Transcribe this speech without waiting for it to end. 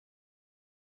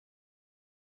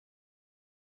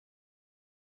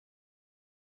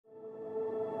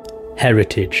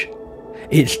heritage.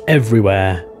 It's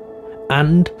everywhere,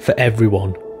 and for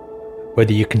everyone.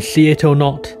 Whether you can see it or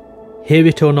not, hear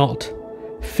it or not,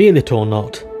 feel it or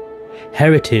not,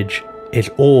 heritage is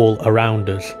all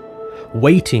around us,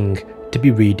 waiting to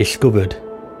be rediscovered.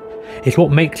 It's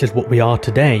what makes us what we are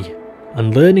today,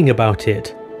 and learning about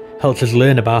it helps us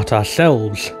learn about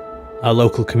ourselves, our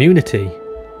local community,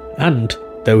 and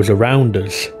those around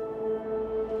us.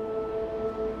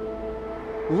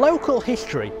 Local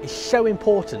history is so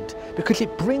important because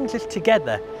it brings us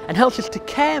together and helps us to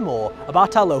care more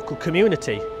about our local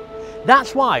community.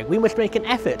 That's why we must make an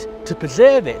effort to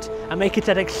preserve it and make it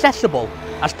as accessible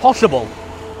as possible.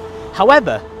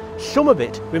 However, some of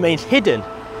it remains hidden,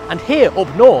 and here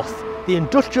up north, the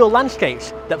industrial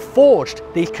landscapes that forged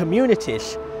these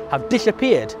communities have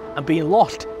disappeared and been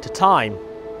lost to time.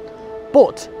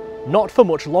 But not for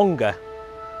much longer.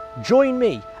 Join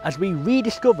me as we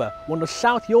rediscover one of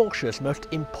South Yorkshire's most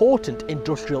important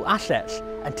industrial assets,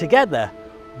 and together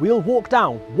we'll walk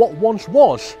down what once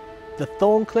was the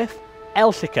Thorncliffe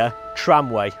Elsecar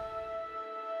Tramway.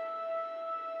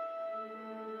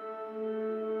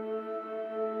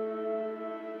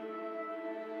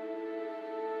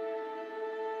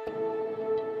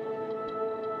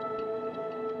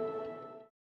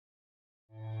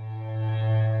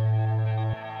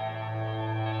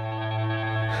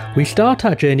 We start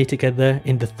our journey together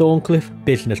in the Thorncliffe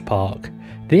Business Park.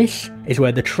 This is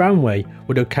where the tramway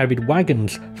would have carried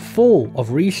wagons full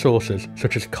of resources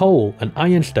such as coal and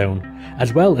ironstone,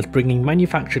 as well as bringing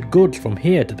manufactured goods from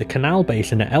here to the canal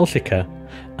basin at Elsecar,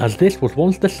 as this was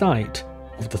once the site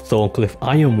of the Thorncliffe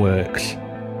Ironworks.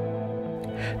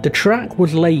 The track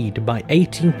was laid by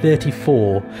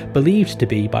 1834, believed to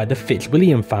be by the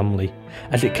Fitzwilliam family,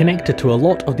 as it connected to a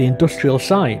lot of the industrial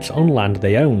sites on land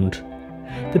they owned.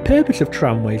 The purpose of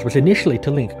tramways was initially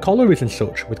to link collieries and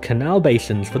such with canal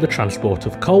basins for the transport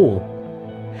of coal.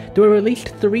 There were at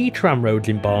least 3 tramroads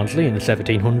in Barnsley in the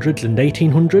 1700s and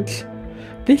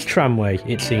 1800s. This tramway,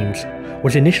 it seems,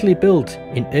 was initially built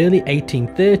in early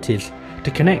 1830s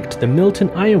to connect the Milton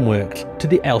Ironworks to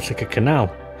the Elsecar Canal,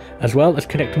 as well as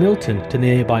connect Milton to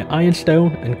nearby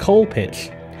ironstone and coal pits,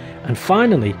 and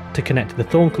finally to connect the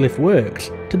Thorncliffe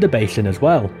Works to the basin as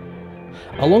well.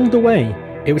 Along the way,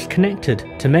 it was connected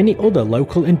to many other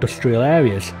local industrial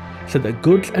areas so that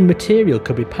goods and material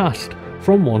could be passed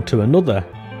from one to another.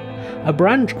 A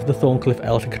branch of the Thorncliffe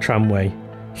Elsecar Tramway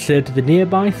served the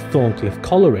nearby Thorncliffe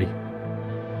Colliery.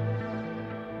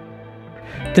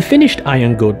 The finished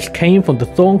iron goods came from the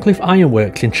Thorncliffe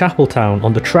Ironworks in Chapeltown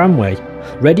on the tramway,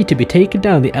 ready to be taken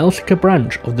down the Elsecar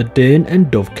branch of the Dearne and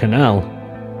Dove Canal.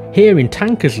 Here in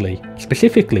Tankersley,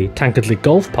 specifically Tankersley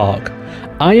Golf Park,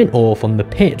 iron ore from the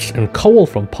pits and coal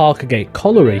from Parkergate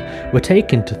Colliery were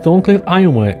taken to Thorncliffe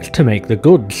Ironworks to make the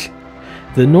goods.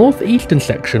 The north-eastern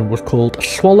section was called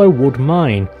Swallow Wood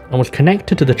Mine and was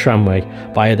connected to the tramway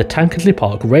via the Tankersley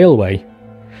Park Railway.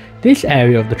 This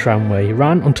area of the tramway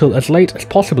ran until as late as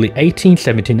possibly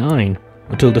 1879,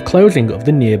 until the closing of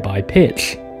the nearby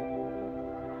pits.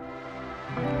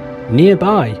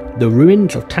 Nearby, the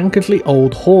ruins of Tankersley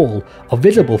Old Hall are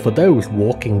visible for those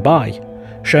walking by,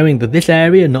 showing that this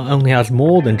area not only has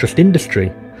more than just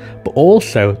industry, but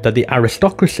also that the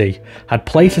aristocracy had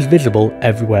places visible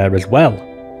everywhere as well.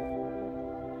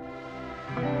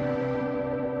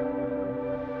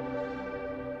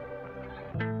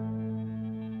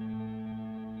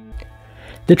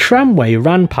 The tramway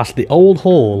ran past the Old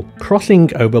Hall,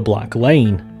 crossing over Black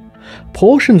Lane.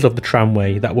 Portions of the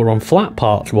tramway that were on flat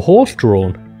parts were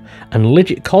horse-drawn, and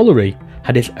Lidget Colliery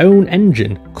had its own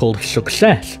engine called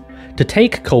Success to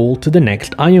take coal to the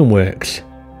next ironworks.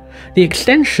 The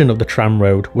extension of the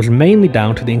tramroad was mainly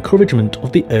down to the encouragement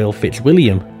of the Earl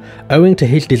Fitzwilliam, owing to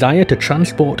his desire to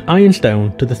transport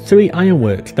ironstone to the 3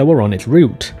 ironworks that were on its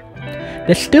route.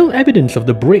 There's still evidence of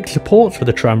the brick supports for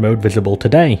the tramroad visible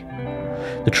today.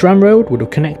 The tramroad would have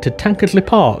connected Tankersley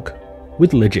Park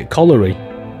with Lidget Colliery.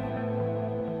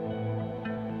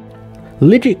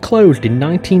 Lidget closed in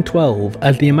 1912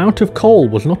 as the amount of coal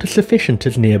was not as sufficient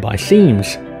as nearby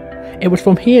seams. It was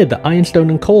from here that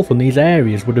ironstone and coal from these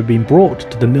areas would have been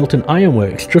brought to the Milton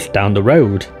Ironworks just down the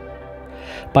road.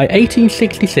 By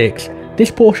 1866, this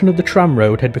portion of the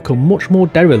tramroad had become much more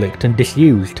derelict and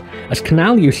disused, as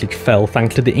canal usage fell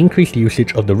thanks to the increased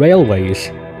usage of the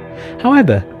railways.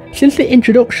 However, since the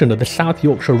introduction of the South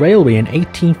Yorkshire Railway in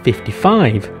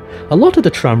 1855, a lot of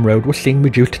the tramroad was seeing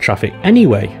reduced traffic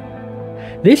anyway.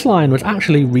 This line was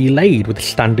actually relaid with a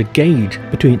standard gauge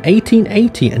between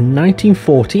 1880 and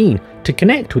 1914 to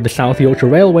connect with the South Yorkshire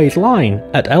Railway's line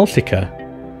at Elsecar.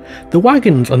 The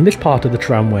wagons on this part of the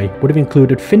tramway would have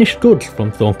included finished goods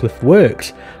from Thorncliffe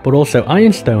works, but also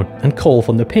ironstone and coal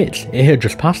from the pits it had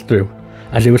just passed through,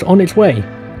 as it was on its way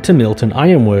to Milton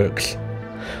Ironworks.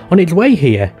 On its way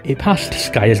here, it passed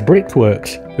Skyers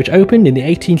Brickworks, which opened in the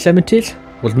 1870s,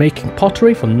 was making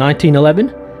pottery from 1911,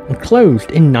 and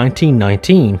closed in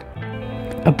 1919.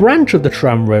 A branch of the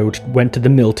tram road went to the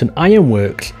Milton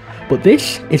Ironworks, but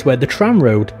this is where the tram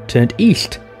road turned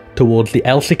east towards the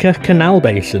Elsecar Canal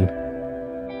Basin.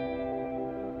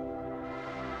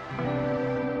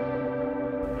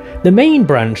 The main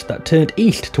branch that turned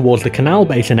east towards the canal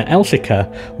basin at Elsecar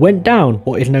went down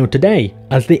what is known today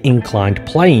as the Inclined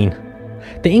Plane.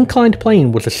 The Inclined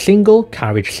Plane was a single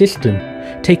carriage system,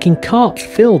 taking carts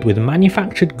filled with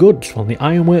manufactured goods from the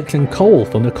ironworks and coal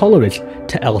from the collieries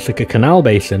to Elsecar Canal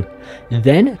Basin,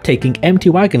 then taking empty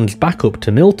wagons back up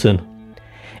to Milton.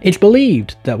 It's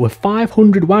believed that there were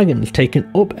 500 wagons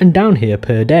taken up and down here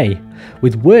per day,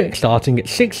 with work starting at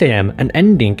 6 AM and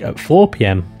ending at 4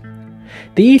 PM.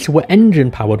 These were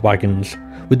engine-powered wagons,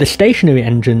 with the stationary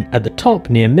engine at the top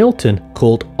near Milton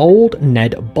called Old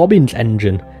Ned Bobbin's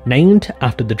engine, named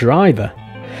after the driver.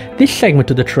 This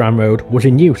segment of the tram road was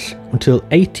in use until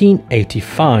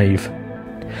 1885.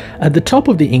 At the top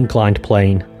of the inclined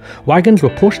plane, wagons were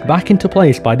pushed back into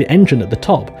place by the engine at the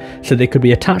top so they could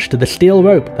be attached to the steel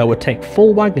rope that would take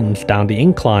full wagons down the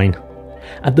incline.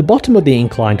 At the bottom of the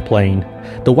inclined plane,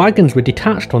 the wagons were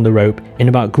detached from the rope in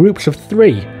about groups of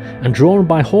 3 and drawn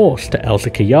by horse to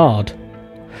Elsecar Yard.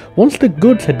 Once the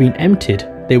goods had been emptied,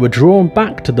 they were drawn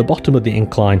back to the bottom of the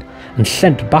incline and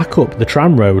sent back up the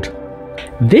tram road.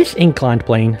 This inclined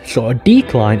plane saw a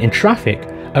decline in traffic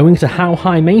owing to how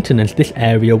high maintenance this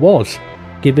area was,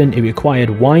 given it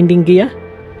required winding gear,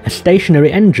 a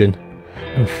stationary engine,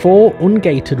 and 4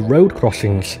 ungated road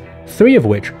crossings, 3 of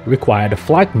which required a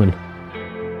flagman.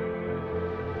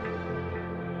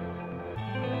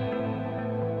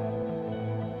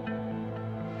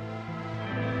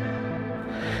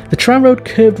 The tram road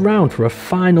curved round for a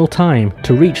final time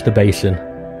to reach the basin.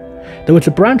 There was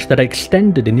a branch that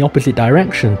extended in the opposite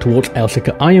direction towards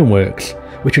Elsecar Ironworks,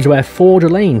 which is where Forge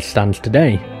Lane stands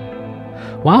today.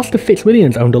 Whilst the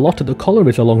Fitzwilliams owned a lot of the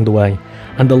collieries along the way,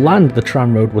 and the land the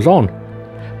tram road was on,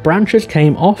 branches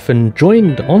came off and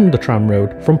joined on the tram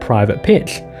road from private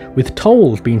pits, with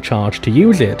tolls being charged to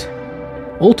use it.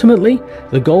 Ultimately,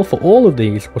 the goal for all of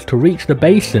these was to reach the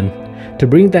basin, to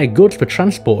bring their goods for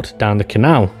transport down the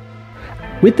canal.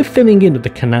 With the filling in of the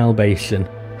canal basin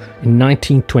in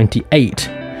 1928,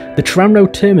 the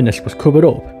tramroad terminus was covered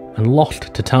up and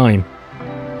lost to time.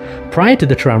 Prior to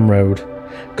the tramroad,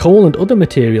 coal and other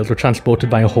materials were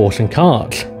transported via horse and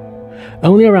carts.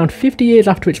 Only around 50 years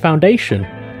after its foundation,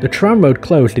 the tramroad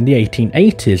closed in the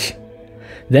 1880s.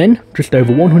 Then, just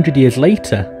over 100 years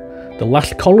later, the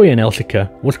last colliery in Elsecar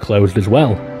was closed as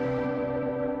well.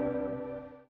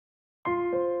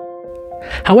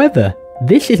 However,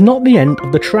 this is not the end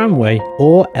of the tramway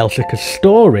or Elsecar's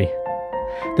story.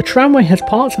 The tramway has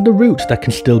parts of the route that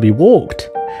can still be walked,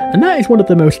 and that is one of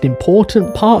the most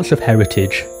important parts of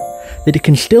heritage, that it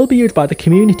can still be used by the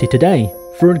community today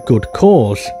for a good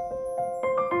cause.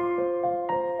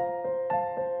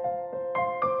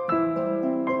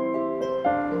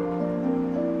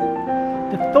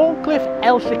 The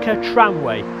Thorncliffe-Elsecar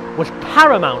tramway was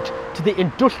paramount to the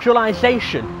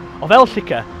industrialisation of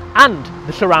Elsecar and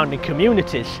the surrounding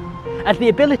communities, as the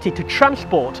ability to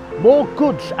transport more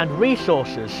goods and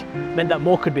resources meant that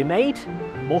more could be made,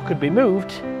 more could be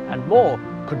moved, and more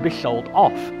could be sold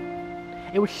off.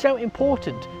 It was so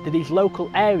important to these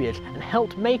local areas and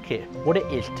helped make it what it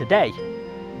is today.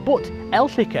 But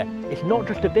Elsecar is not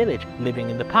just a village living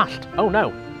in the past. Oh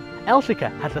no,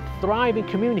 Elsecar has a thriving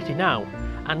community now,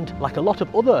 and like a lot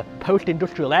of other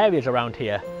post-industrial areas around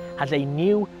here, has a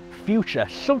new future,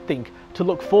 something to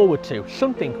look forward to,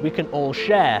 something we can all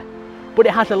share. But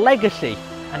it has a legacy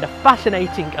and a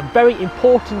fascinating and very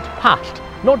important past,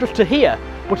 not just to here,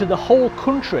 but to the whole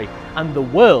country and the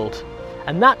world.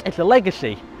 And that is a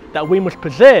legacy that we must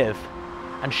preserve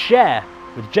and share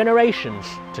with generations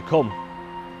to come.